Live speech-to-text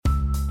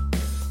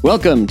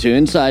Welcome to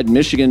Inside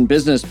Michigan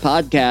Business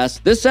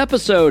Podcast. This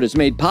episode is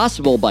made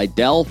possible by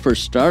Dell for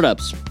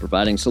Startups,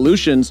 providing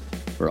solutions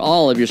for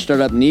all of your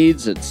startup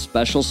needs at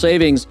special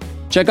savings.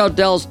 Check out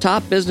Dell's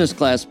top business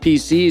class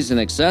PCs and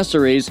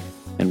accessories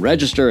and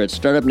register at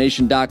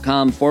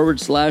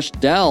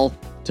startupnation.com/Dell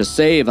to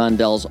save on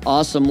Dell's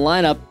awesome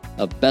lineup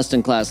of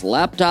best-in-class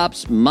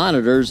laptops,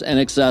 monitors, and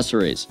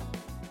accessories.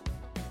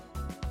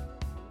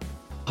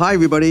 Hi,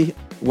 everybody.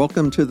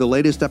 Welcome to the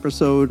latest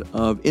episode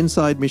of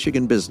Inside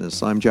Michigan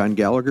Business. I'm John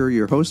Gallagher,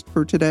 your host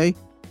for today.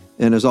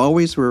 And as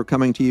always, we're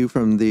coming to you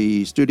from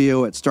the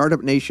studio at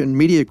StartupNation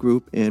Media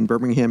Group in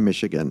Birmingham,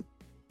 Michigan.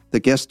 The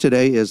guest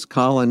today is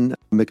Colin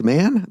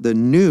McMahon, the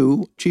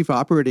new Chief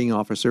Operating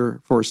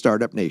Officer for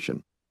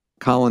StartupNation.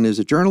 Colin is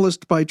a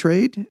journalist by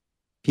trade.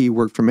 He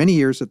worked for many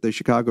years at the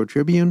Chicago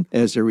Tribune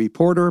as a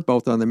reporter,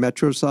 both on the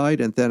Metro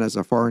side and then as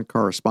a foreign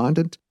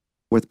correspondent,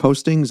 with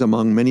postings,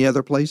 among many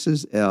other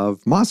places,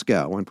 of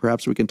Moscow, and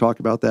perhaps we can talk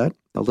about that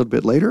a little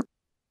bit later.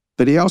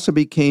 But he also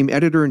became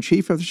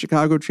editor-in-chief of the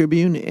Chicago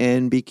Tribune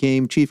and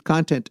became chief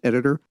content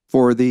editor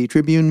for the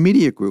Tribune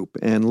Media Group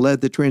and led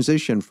the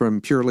transition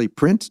from purely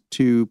print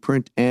to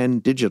print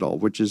and digital,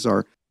 which is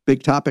our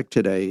big topic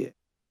today.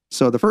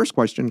 So the first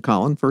question,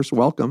 Colin, first,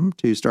 welcome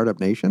to Startup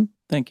Nation.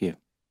 Thank you.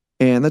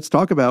 And let's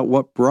talk about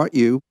what brought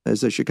you,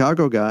 as a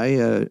Chicago guy,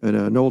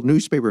 an old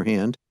newspaper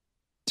hand,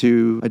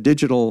 to a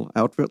digital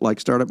outfit like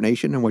Startup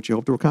Nation and what you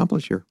hope to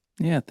accomplish here.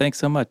 Yeah, thanks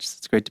so much.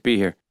 It's great to be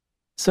here.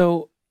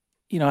 So,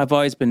 I've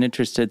always been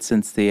interested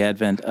since the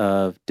advent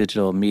of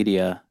digital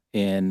media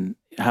in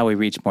how we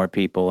reach more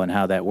people and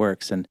how that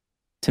works. And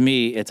to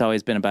me, it's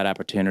always been about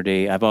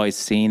opportunity. I've always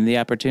seen the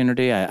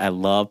opportunity. I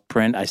love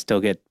print. I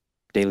still get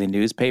daily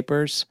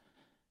newspapers.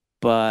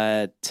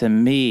 But to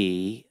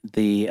me,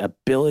 the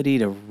ability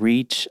to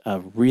reach a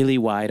really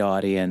wide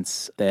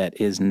audience that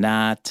is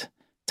not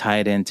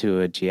tied into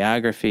a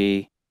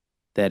geography,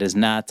 that is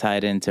not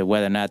tied into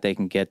whether or not they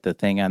can get the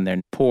thing on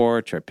their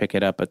porch or pick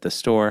it up at the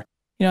store.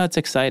 It's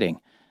exciting.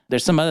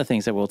 There's some other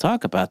things that we'll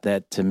talk about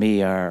that to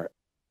me are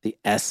the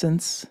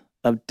essence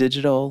of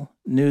digital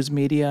news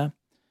media.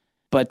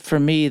 But for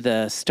me,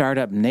 the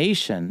Startup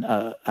Nation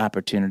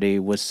opportunity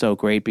was so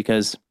great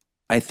because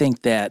I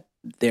think that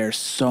there's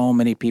so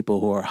many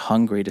people who are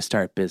hungry to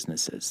start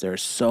businesses. There are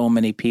so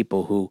many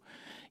people who,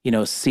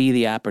 see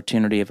the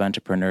opportunity of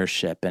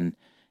entrepreneurship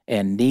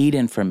and need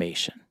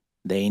information.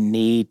 They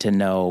need to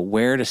know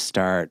where to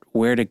start,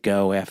 where to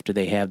go after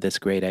they have this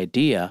great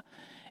idea.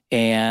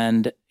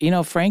 And,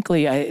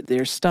 frankly,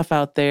 there's stuff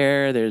out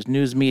there, there's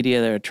news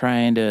media that are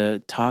trying to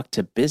talk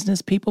to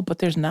business people, but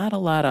there's not a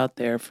lot out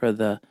there for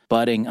the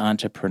budding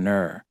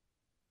entrepreneur.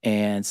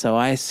 And so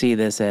I see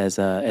this as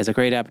a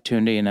great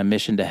opportunity and a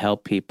mission to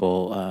help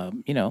people,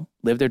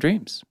 live their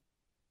dreams.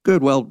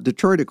 Good. Well,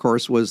 Detroit, of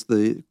course, was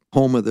the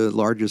home of the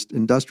largest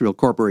industrial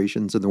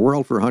corporations in the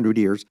world for 100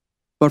 years.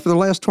 But for the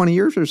last 20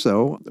 years or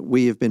so,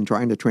 we have been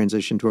trying to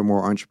transition to a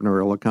more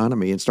entrepreneurial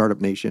economy, and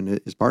Startup Nation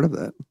is part of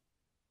that.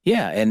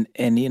 Yeah, and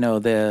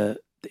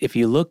if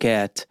you look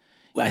at,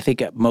 I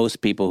think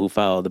most people who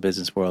follow the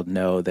business world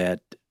know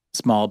that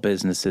small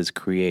businesses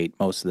create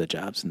most of the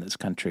jobs in this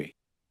country.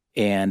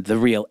 And the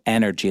real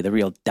energy, the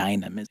real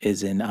dynamism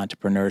is in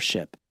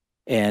entrepreneurship.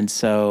 And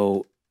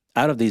so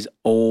out of these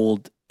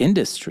old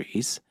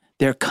industries,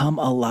 there come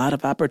a lot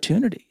of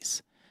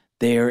opportunities.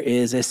 There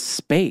is a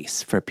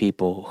space for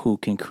people who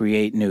can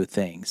create new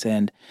things.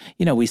 And,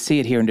 we see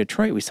it here in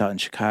Detroit. We saw it in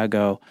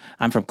Chicago.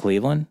 I'm from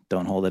Cleveland.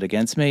 Don't hold it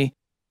against me.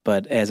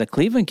 But as a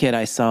Cleveland kid,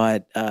 I saw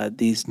it,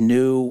 these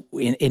new,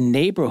 in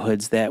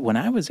neighborhoods that when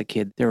I was a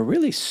kid, they were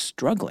really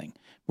struggling,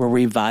 were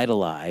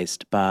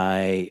revitalized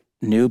by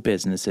new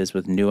businesses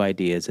with new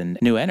ideas and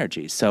new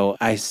energy. So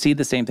I see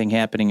the same thing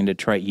happening in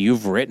Detroit.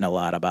 You've written a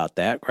lot about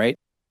that, right?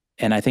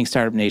 And I think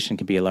Startup Nation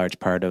can be a large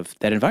part of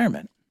that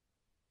environment.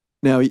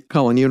 Now,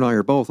 Colin, you and I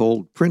are both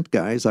old print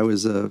guys. I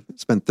was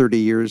spent 30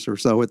 years or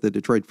so at the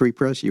Detroit Free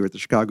Press. You were at the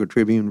Chicago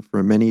Tribune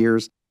for many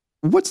years.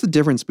 What's the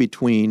difference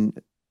between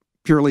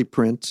purely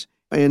print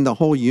and the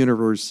whole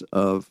universe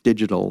of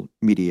digital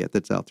media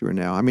that's out there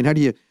now? I mean, how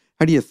do you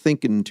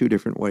think in two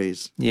different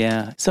ways?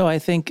 Yeah. So I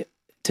think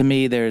to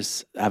me,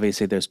 there's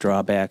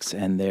drawbacks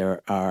and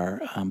there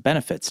are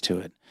benefits to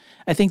it.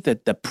 I think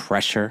that the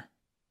pressure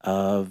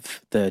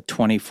of the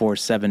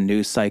 24/7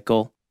 news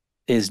cycle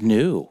is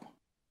new.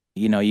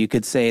 You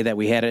could say that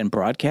we had it in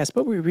broadcast,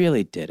 but we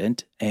really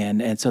didn't.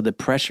 And so the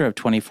pressure of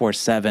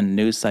 24/7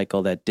 news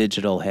cycle that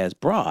digital has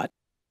brought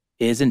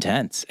is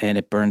intense, and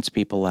it burns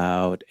people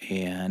out,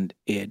 and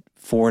it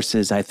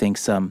forces, I think,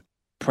 some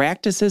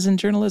practices in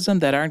journalism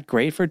that aren't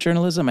great for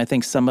journalism. I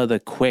think some of the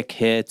quick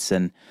hits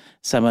and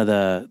some of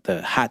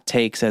the hot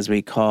takes, as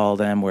we call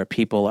them, where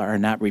people are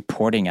not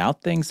reporting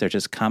out things, they're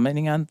just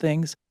commenting on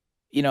things.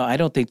 I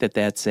don't think that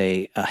that's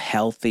a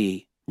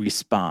healthy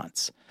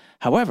response.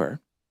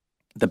 However,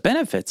 the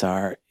benefits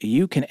are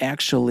you can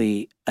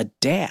actually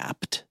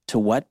adapt to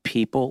what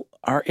people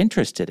are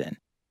interested in.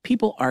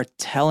 People are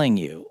telling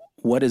you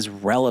what is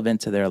relevant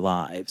to their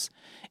lives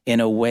in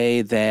a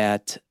way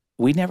that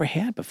we never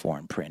had before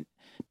in print.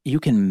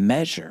 You can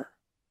measure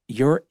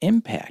your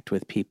impact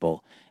with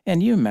people.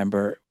 And you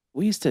remember,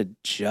 we used to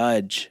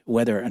judge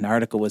whether an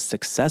article was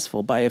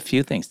successful by a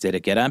few things. Did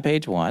it get on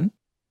page one?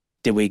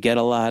 Did we get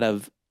a lot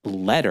of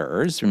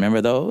letters?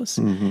 Remember those?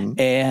 Mm-hmm.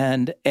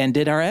 And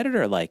did our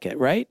editor like it,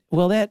 right?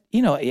 Well, that,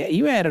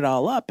 you add it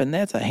all up, and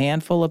that's a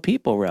handful of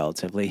people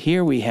relatively.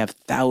 Here we have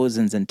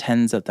thousands and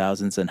tens of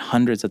thousands and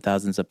hundreds of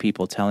thousands of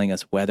people telling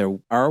us whether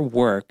our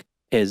work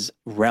is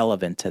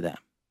relevant to them.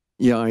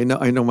 Yeah, I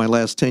know my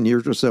last 10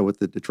 years or so with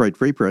the Detroit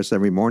Free Press,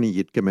 every morning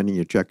you'd come in and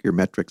you'd check your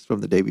metrics from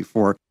the day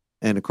before.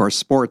 And of course,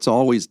 sports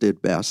always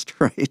did best,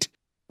 right?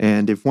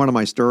 And if one of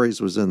my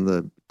stories was in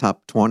the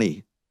top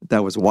 20,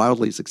 that was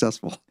wildly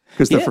successful.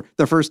 Because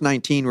the first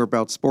 19 were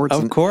about sports.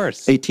 Of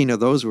course. 18 of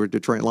those were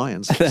Detroit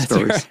Lions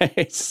stories.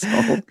 Right.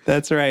 So.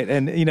 That's right.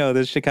 And,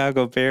 the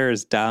Chicago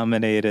Bears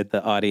dominated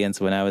the audience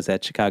when I was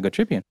at Chicago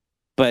Tribune.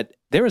 But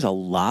there was a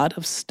lot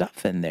of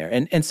stuff in there.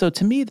 And so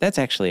to me, that's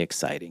actually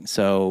exciting.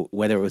 So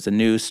whether it was a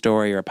news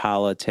story or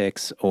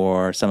politics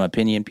or some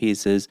opinion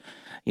pieces,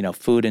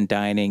 food and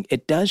dining,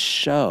 it does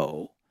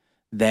show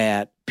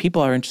that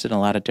people are interested in a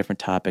lot of different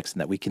topics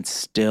and that we can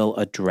still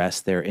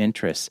address their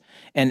interests.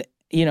 And,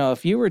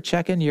 if you were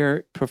checking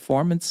your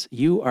performance,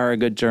 you are a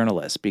good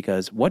journalist,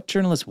 because what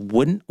journalist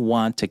wouldn't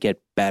want to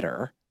get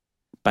better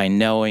by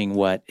knowing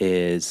what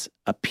is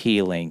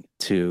appealing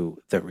to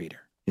the reader?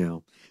 Yeah.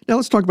 Now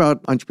let's talk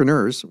about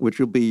entrepreneurs, which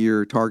will be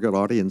your target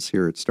audience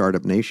here at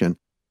Startup Nation.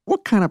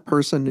 What kind of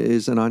person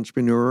is an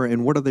entrepreneur,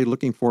 and what are they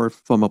looking for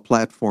from a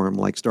platform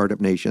like Startup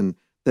Nation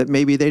that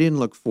maybe they didn't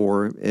look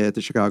for at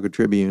the Chicago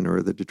Tribune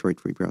or the Detroit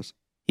Free Press?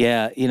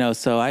 Yeah,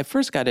 so I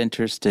first got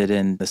interested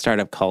in the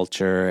startup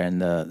culture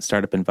and the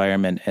startup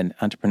environment and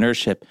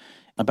entrepreneurship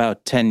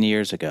about 10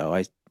 years ago.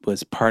 I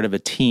was part of a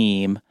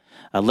team,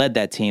 led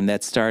that team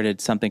that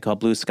started something called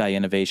Blue Sky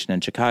Innovation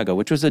in Chicago,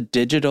 which was a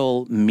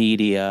digital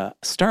media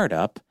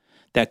startup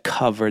that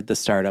covered the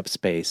startup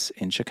space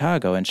in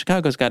Chicago. And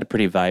Chicago's got a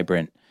pretty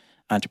vibrant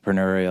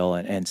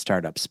entrepreneurial and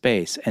startup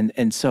space.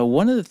 And so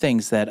one of the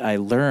things that I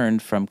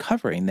learned from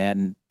covering that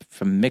and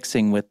from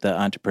mixing with the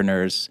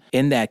entrepreneurs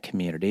in that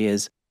community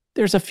is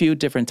there's a few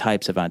different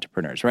types of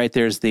entrepreneurs, right?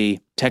 There's the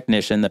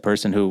technician, the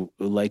person who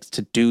likes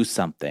to do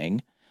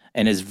something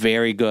and is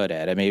very good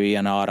at it, maybe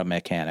an auto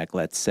mechanic,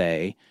 let's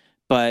say.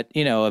 But,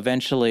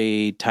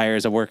 eventually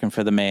tires are working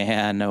for the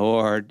man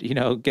or,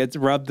 gets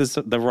rubbed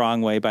the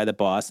wrong way by the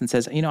boss and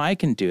says, I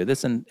can do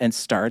this, and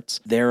starts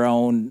their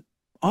own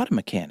auto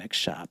mechanic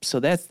shop. So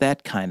that's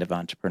that kind of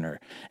entrepreneur.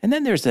 And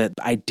then there's an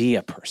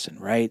idea person,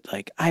 right?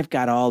 Like, I've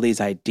got all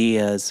these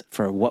ideas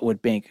for what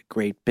would make a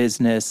great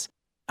business.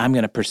 I'm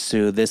going to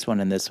pursue this one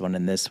and this one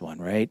and this one,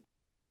 right?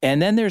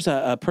 And then there's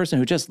a person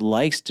who just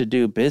likes to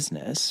do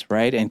business,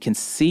 right? And can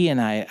see an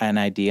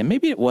idea.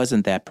 Maybe it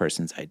wasn't that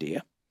person's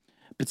idea,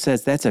 but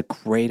says, that's a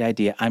great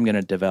idea. I'm going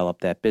to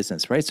develop that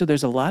business, right? So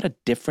there's a lot of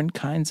different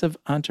kinds of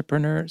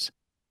entrepreneurs.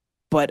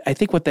 But I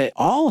think what they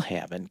all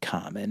have in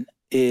common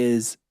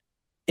is,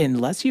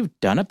 unless you've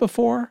done it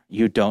before,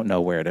 you don't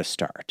know where to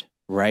start,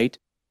 right?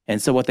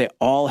 And so what they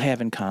all have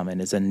in common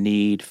is a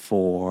need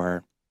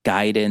for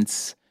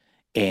guidance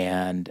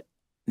and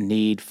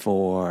need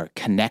for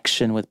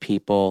connection with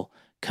people,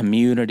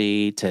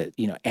 community, to,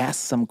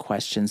 ask some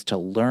questions, to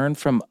learn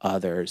from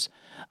others,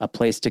 a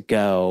place to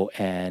go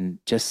and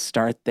just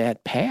start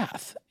that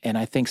path. And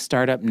I think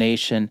Startup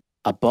Nation,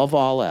 above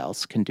all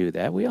else, can do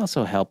that. We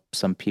also help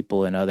some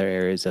people in other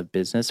areas of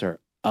business or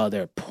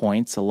other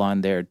points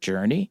along their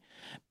journey.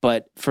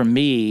 But for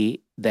me,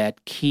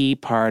 that key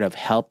part of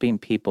helping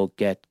people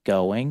get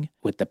going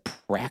with the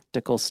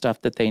practical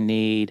stuff that they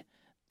need,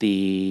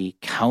 the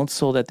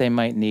counsel that they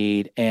might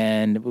need,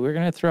 and we're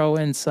going to throw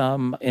in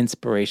some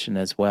inspiration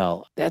as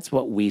well. That's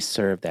what we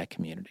serve that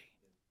community.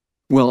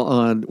 Well,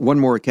 on one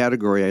more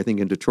category, I think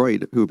in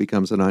Detroit, who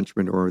becomes an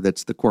entrepreneur,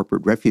 that's the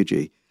corporate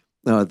refugee,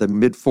 the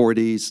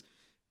mid-40s,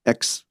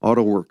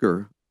 ex-auto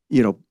worker,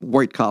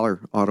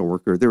 white-collar auto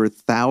worker. There are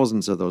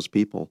thousands of those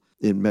people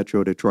in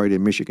Metro Detroit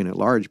and Michigan at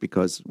large,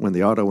 because when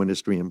the auto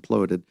industry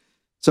imploded,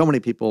 so many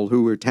people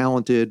who were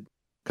talented,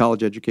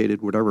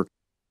 college-educated, whatever.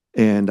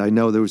 And I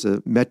know there was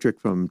a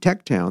metric from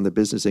TechTown, the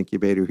business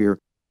incubator here,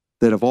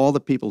 that of all the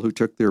people who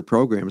took their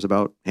programs,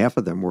 about half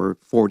of them were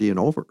 40 and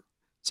over.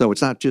 So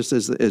it's not just,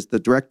 as the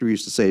director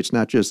used to say, it's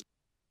not just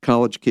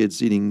college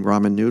kids eating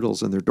ramen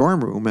noodles in their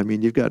dorm room. I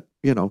mean, you've got,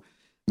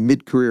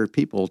 mid-career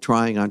people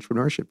trying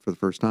entrepreneurship for the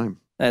first time.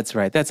 That's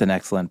right. That's an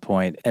excellent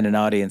point, and an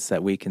audience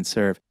that we can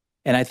serve.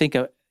 And I think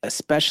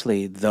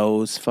especially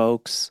those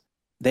folks,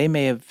 they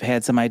may have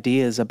had some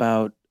ideas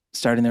about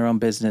starting their own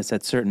business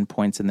at certain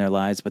points in their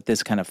lives, but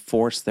this kind of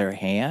forced their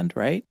hand,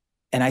 right?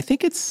 And I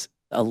think it's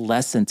a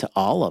lesson to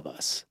all of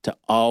us to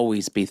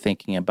always be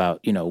thinking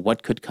about,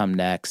 what could come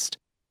next,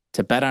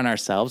 to bet on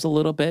ourselves a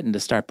little bit and to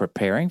start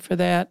preparing for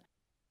that.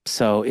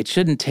 So it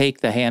shouldn't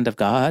take the hand of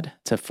God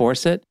to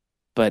force it,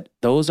 but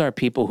those are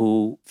people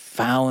who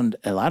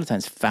a lot of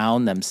times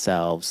found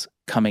themselves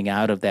coming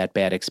out of that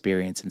bad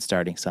experience and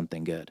starting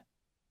something good.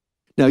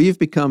 Now, you've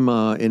become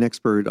an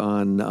expert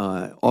on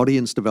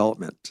audience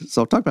development.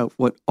 So talk about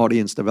what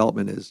audience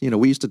development is.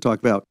 We used to talk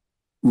about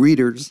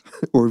readers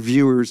or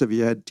viewers if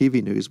you had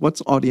TV news?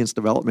 What's audience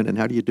development and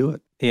how do you do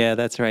it? Yeah,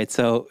 that's right.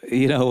 So,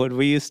 when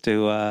we used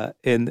to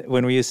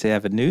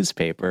have a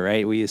newspaper,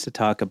 right? We used to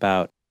talk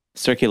about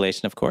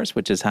circulation, of course,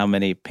 which is how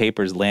many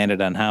papers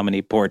landed on how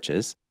many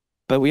porches.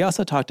 But we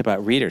also talked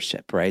about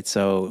readership, right?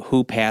 So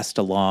who passed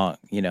along,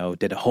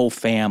 did a whole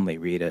family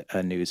read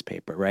a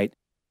newspaper, right?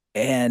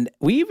 And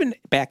we even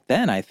back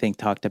then, I think,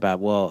 talked about,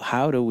 well,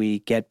 how do we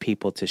get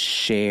people to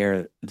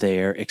share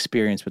their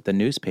experience with the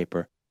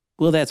newspaper?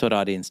 Well, that's what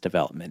audience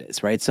development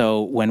is, right?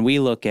 So when we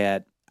look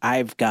at,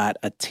 I've got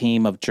a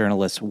team of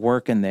journalists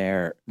working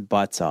their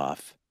butts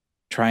off,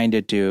 trying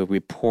to do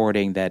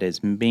reporting that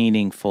is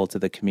meaningful to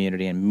the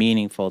community and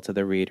meaningful to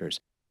the readers.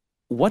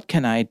 What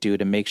can I do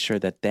to make sure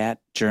that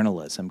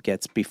journalism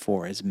gets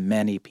before as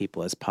many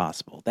people as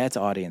possible? That's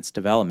audience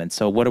development.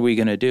 So what are we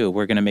going to do?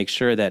 We're going to make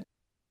sure that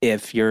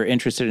if you're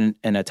interested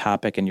in a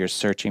topic and you're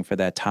searching for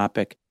that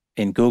topic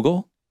in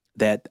Google,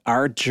 that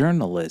our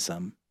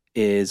journalism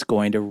is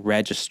going to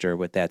register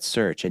with that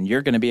search. And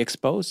you're going to be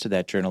exposed to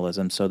that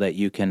journalism so that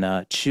you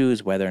can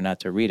choose whether or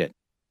not to read it.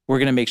 We're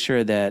going to make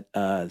sure that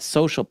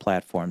social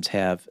platforms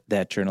have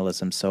that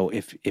journalism. So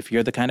if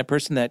you're the kind of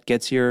person that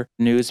gets your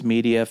news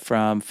media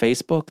from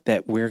Facebook,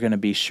 that we're going to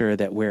be sure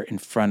that we're in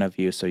front of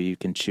you so you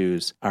can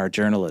choose our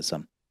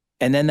journalism.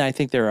 And then I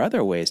think there are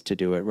other ways to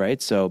do it,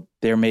 right? So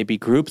there may be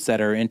groups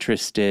that are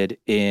interested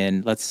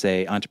in, let's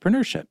say,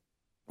 entrepreneurship.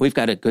 We've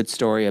got a good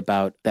story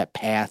about that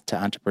path to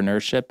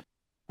entrepreneurship.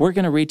 We're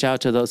going to reach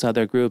out to those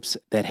other groups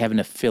that have an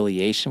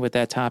affiliation with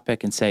that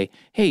topic and say,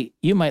 hey,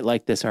 you might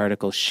like this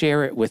article.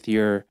 Share it with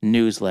your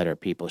newsletter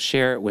people.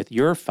 Share it with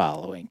your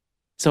following.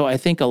 So I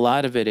think a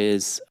lot of it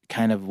is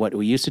kind of what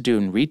we used to do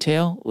in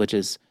retail, which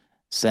is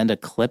send a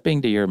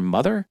clipping to your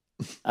mother.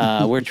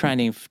 We're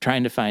trying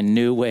to find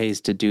new ways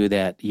to do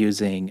that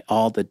using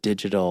all the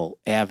digital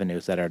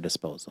avenues at our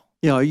disposal.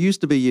 Yeah, it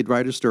used to be you'd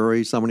write a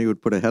story, somebody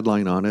would put a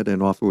headline on it,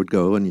 and off it would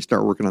go, and you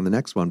start working on the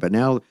next one. But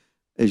now,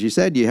 as you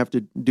said, you have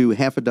to do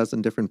half a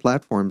dozen different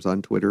platforms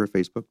on Twitter,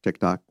 Facebook,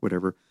 TikTok,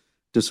 whatever,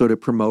 to sort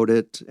of promote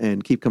it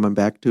and keep coming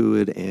back to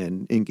it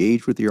and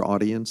engage with your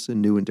audience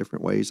in new and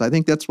different ways. I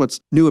think that's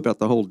what's new about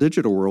the whole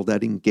digital world,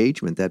 that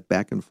engagement, that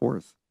back and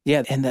forth.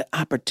 Yeah, and the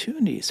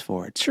opportunities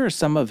for it. Sure,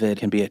 some of it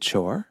can be a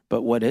chore,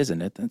 but what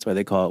isn't it? That's why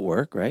they call it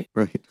work, right?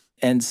 Right.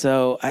 And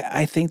so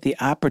I think the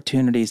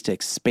opportunities to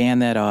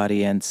expand that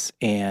audience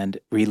and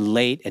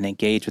relate and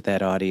engage with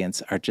that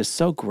audience are just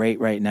so great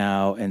right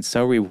now and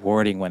so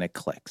rewarding when it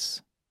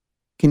clicks.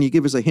 Can you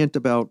give us a hint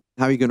about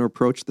how you're going to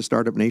approach the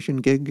Startup Nation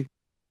gig?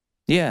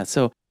 Yeah,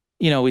 so,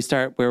 we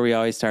start where we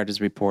always start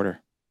as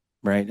reporter,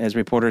 right? As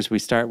reporters, we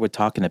start with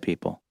talking to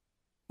people.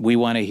 We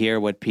want to hear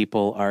what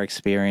people are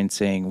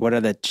experiencing. What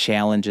are the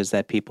challenges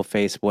that people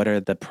face? What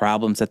are the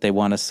problems that they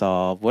want to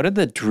solve? What are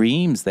the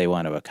dreams they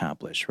want to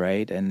accomplish,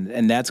 right?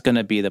 And that's going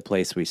to be the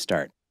place we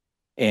start.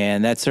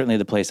 And that's certainly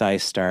the place I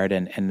start.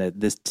 And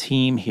this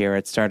team here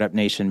at Startup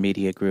Nation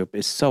Media Group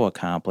is so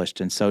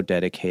accomplished and so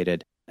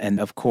dedicated.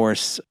 And of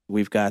course,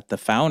 we've got the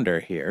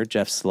founder here,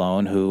 Jeff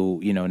Sloan, who,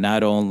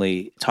 not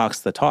only talks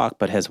the talk,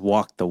 but has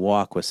walked the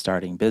walk with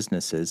starting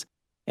businesses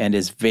and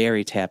is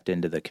very tapped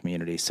into the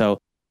community. So,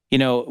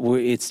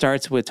 it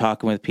starts with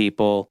talking with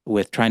people,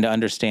 with trying to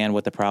understand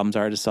what the problems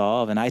are to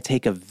solve. And I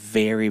take a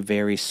very,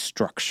 very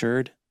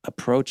structured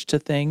approach to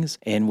things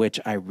in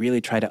which I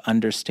really try to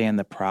understand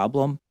the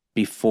problem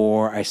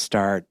before I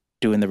start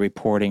doing the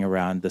reporting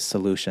around the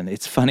solution.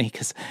 It's funny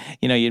because,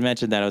 you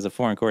mentioned that I was a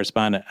foreign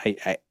correspondent.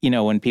 I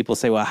when people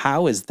say, well,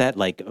 how is that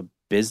like a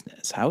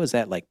business? How is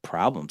that like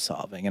problem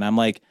solving? And I'm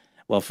like,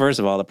 well, first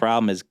of all, the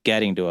problem is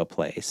getting to a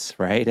place,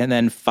 right? And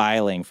then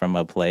filing from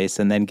a place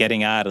and then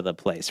getting out of the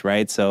place,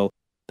 right? So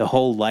the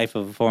whole life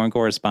of a foreign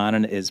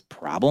correspondent is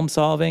problem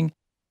solving.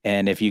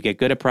 And if you get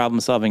good at problem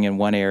solving in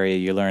one area,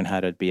 you learn how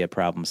to be a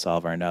problem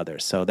solver in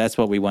others. So that's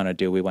what we want to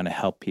do. We want to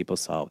help people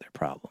solve their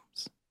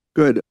problems.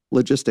 Good.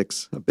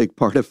 Logistics, a big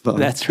part of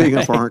being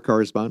a foreign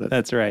correspondent.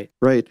 That's right.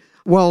 Right.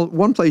 Well,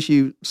 one place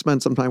you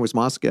spent some time was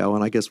Moscow,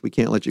 and I guess we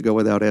can't let you go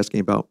without asking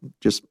about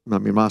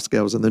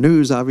Moscow's in the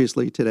news,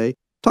 obviously, today.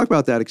 Talk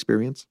about that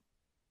experience.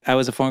 I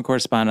was a foreign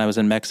correspondent. I was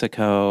in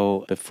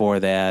Mexico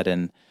before that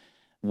and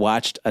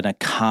watched an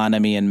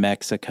economy in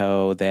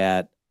Mexico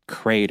that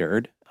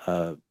cratered,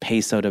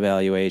 peso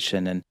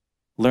devaluation, and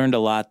learned a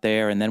lot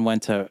there, and then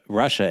went to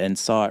Russia and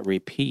saw it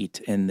repeat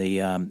in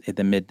the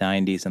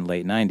mid-'90s and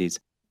late '90s.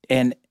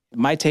 And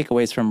my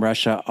takeaways from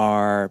Russia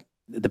are,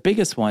 the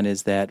biggest one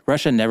is that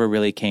Russia never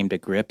really came to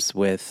grips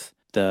with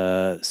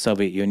the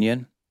Soviet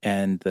Union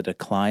and the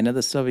decline of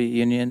the Soviet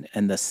Union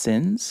and the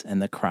sins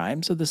and the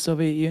crimes of the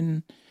Soviet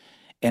Union.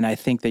 And I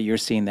think that you're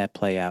seeing that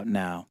play out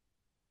now.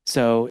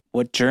 So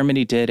what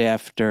Germany did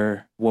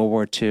after World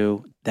War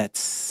II, that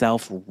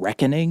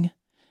self-reckoning,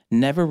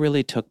 never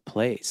really took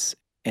place.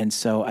 And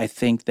so I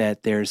think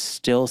that there's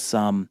still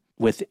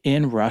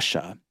within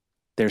Russia,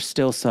 there's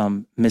still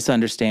some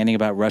misunderstanding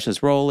about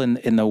Russia's role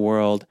in the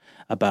world,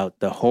 about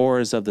the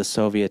horrors of the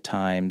Soviet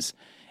times.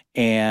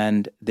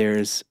 And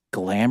there's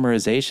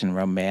glamorization,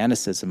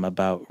 romanticism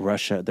about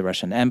Russia, the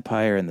Russian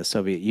Empire and the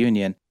Soviet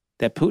Union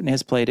that Putin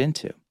has played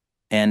into.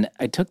 And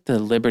I took the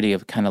liberty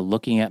of kind of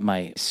looking at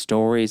my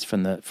stories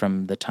from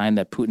the time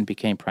that Putin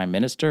became prime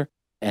minister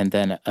and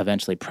then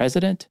eventually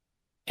president.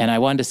 And I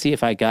wanted to see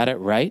if I got it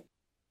right.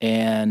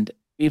 And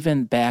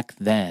even back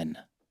then,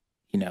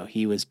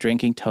 he was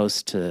drinking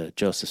toast to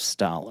Joseph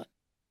Stalin.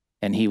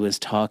 And he was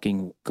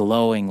talking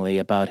glowingly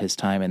about his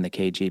time in the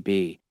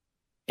KGB.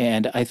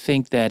 And I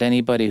think that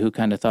anybody who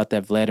kind of thought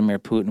that Vladimir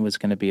Putin was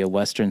going to be a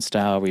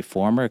Western-style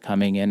reformer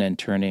coming in and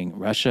turning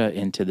Russia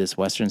into this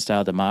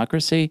Western-style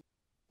democracy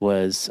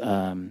was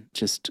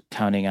just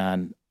counting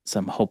on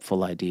some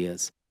hopeful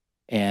ideas.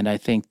 And I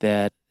think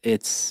that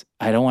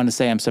I don't want to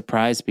say I'm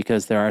surprised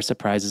because there are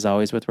surprises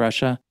always with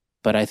Russia,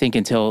 but I think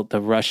until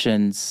the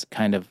Russians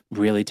kind of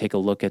really take a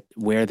look at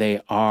where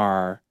they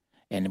are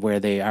and where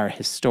they are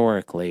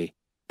historically,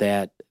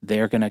 that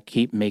they're going to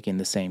keep making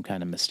the same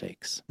kind of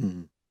mistakes.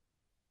 Mm.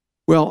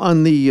 Well,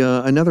 on the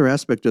another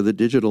aspect of the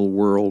digital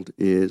world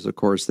is, of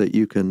course, that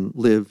you can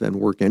live and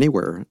work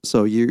anywhere.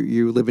 So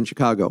you live in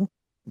Chicago.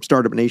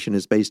 Startup Nation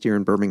is based here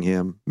in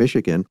Birmingham,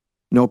 Michigan.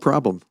 No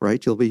problem,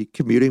 right? You'll be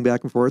commuting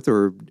back and forth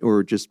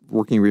or just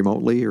working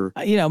remotely? Or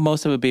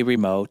most of it would be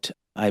remote.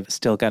 I've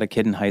still got a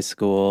kid in high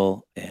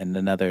school and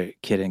another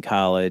kid in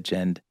college.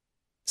 And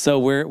so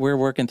we're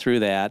working through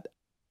that.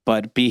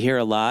 But be here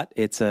a lot.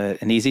 It's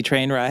an easy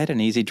train ride,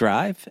 an easy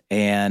drive.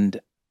 And,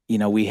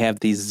 we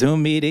have these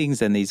Zoom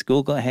meetings and these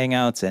Google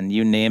Hangouts and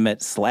you name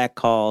it, Slack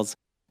calls.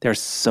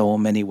 There's so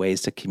many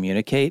ways to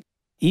communicate,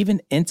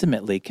 even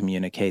intimately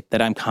communicate,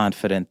 that I'm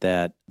confident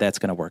that that's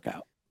going to work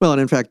out. Well,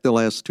 and in fact, the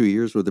last 2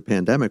 years with the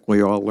pandemic,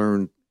 we all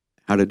learned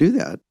how to do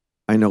that.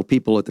 I know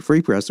people at the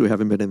Free Press who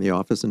haven't been in the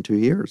office in 2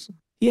 years.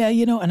 Yeah,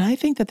 and I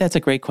think that that's a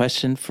great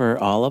question for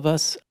all of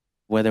us,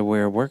 whether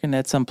we're working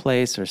at some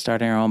place or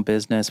starting our own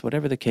business,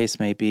 whatever the case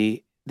may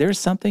be. There's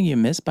something you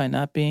miss by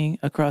not being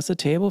across the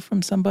table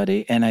from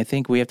somebody, and I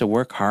think we have to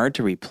work hard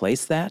to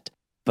replace that.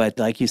 But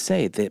like you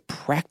say, the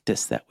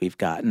practice that we've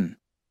gotten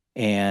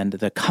and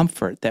the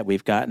comfort that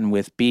we've gotten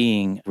with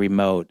being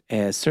remote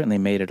has certainly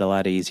made it a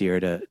lot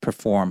easier to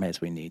perform as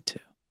we need to.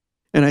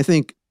 And I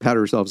think, pat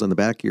ourselves on the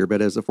back here,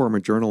 but as a former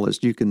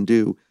journalist, you can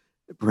do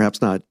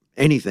perhaps not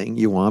anything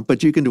you want,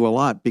 but you can do a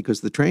lot because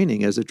the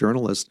training as a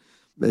journalist,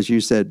 as you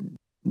said,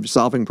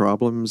 solving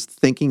problems,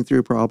 thinking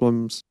through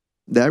problems,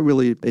 that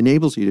really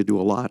enables you to do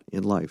a lot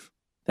in life.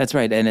 That's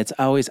right. And it's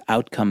always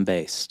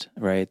outcome-based,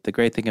 right? The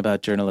great thing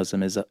about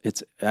journalism is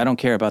I don't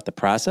care about the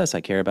process.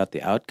 I care about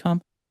the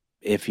outcome.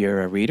 If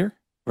you're a reader,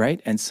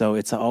 right? And so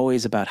it's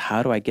always about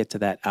how do I get to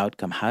that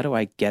outcome? How do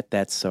I get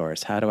that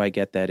source? How do I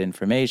get that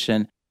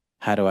information?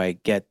 How do I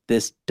get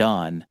this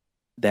done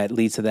that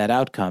leads to that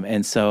outcome?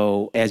 And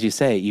so, as you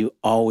say, you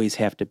always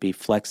have to be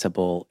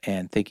flexible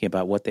and thinking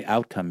about what the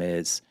outcome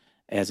is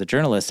as a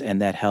journalist,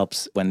 and that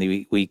helps when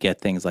we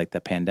get things like the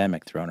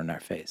pandemic thrown in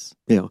our face.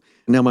 Yeah.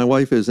 Now, my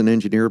wife is an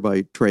engineer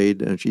by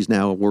trade, and she's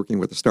now working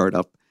with a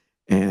startup,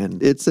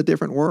 and it's a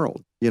different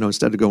world.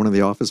 Instead of going to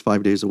the office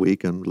 5 days a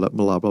week and blah,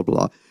 blah, blah,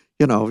 blah.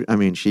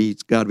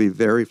 She's got to be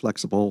very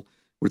flexible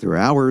with her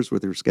hours,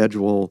 with her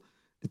schedule.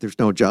 There's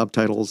no job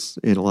titles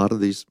in a lot of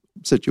these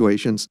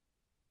situations.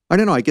 I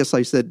don't know. I guess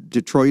I said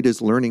Detroit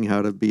is learning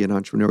how to be an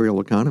entrepreneurial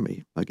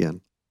economy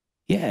again.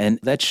 Yeah, and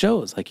that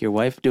shows, like your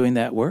wife doing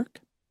that work.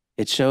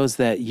 It shows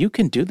that you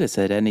can do this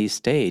at any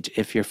stage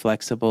if you're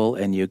flexible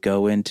and you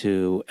go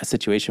into a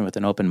situation with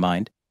an open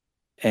mind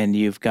and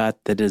you've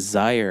got the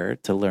desire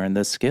to learn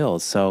the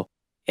skills. So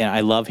I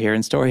love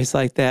hearing stories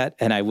like that.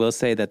 And I will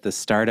say that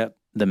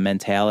the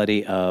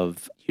mentality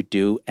of you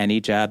do any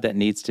job that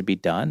needs to be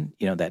done,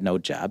 that no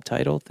job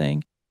title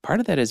thing,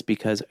 part of that is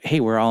because, hey,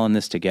 we're all in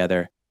this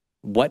together.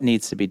 What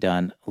needs to be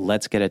done?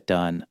 Let's get it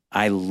done.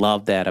 I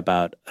love that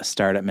about a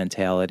startup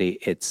mentality.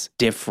 It's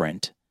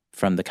different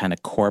from the kind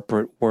of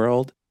corporate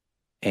world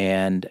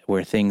and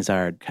where things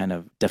are kind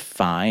of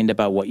defined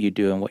about what you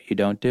do and what you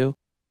don't do.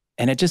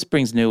 And it just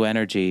brings new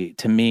energy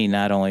to me,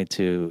 not only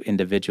to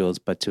individuals,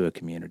 but to a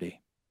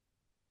community.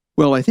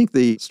 Well, I think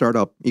the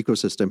startup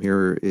ecosystem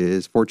here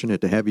is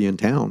fortunate to have you in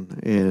town.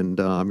 And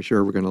I'm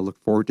sure we're going to look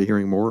forward to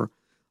hearing more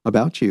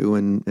about you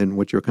and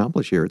what you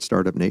accomplish here at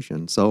Startup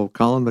Nation. So,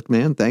 Colin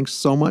McMahon, thanks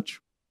so much.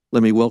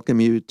 Let me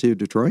welcome you to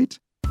Detroit.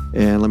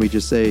 And let me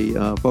just say,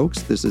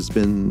 folks, this has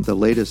been the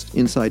latest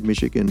Inside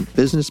Michigan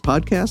Business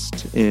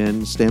podcast,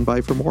 and stand by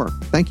for more.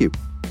 Thank you.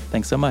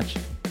 Thanks so much.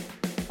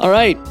 All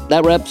right,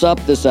 that wraps up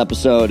this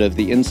episode of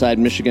the Inside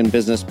Michigan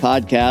Business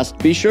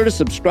podcast. Be sure to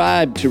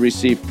subscribe to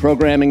receive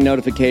programming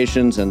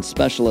notifications and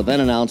special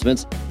event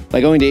announcements by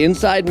going to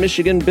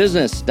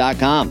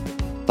InsideMichiganBusiness.com.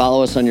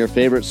 Follow us on your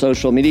favorite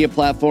social media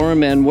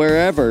platform and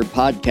wherever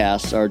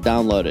podcasts are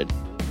downloaded.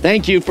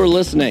 Thank you for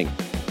listening.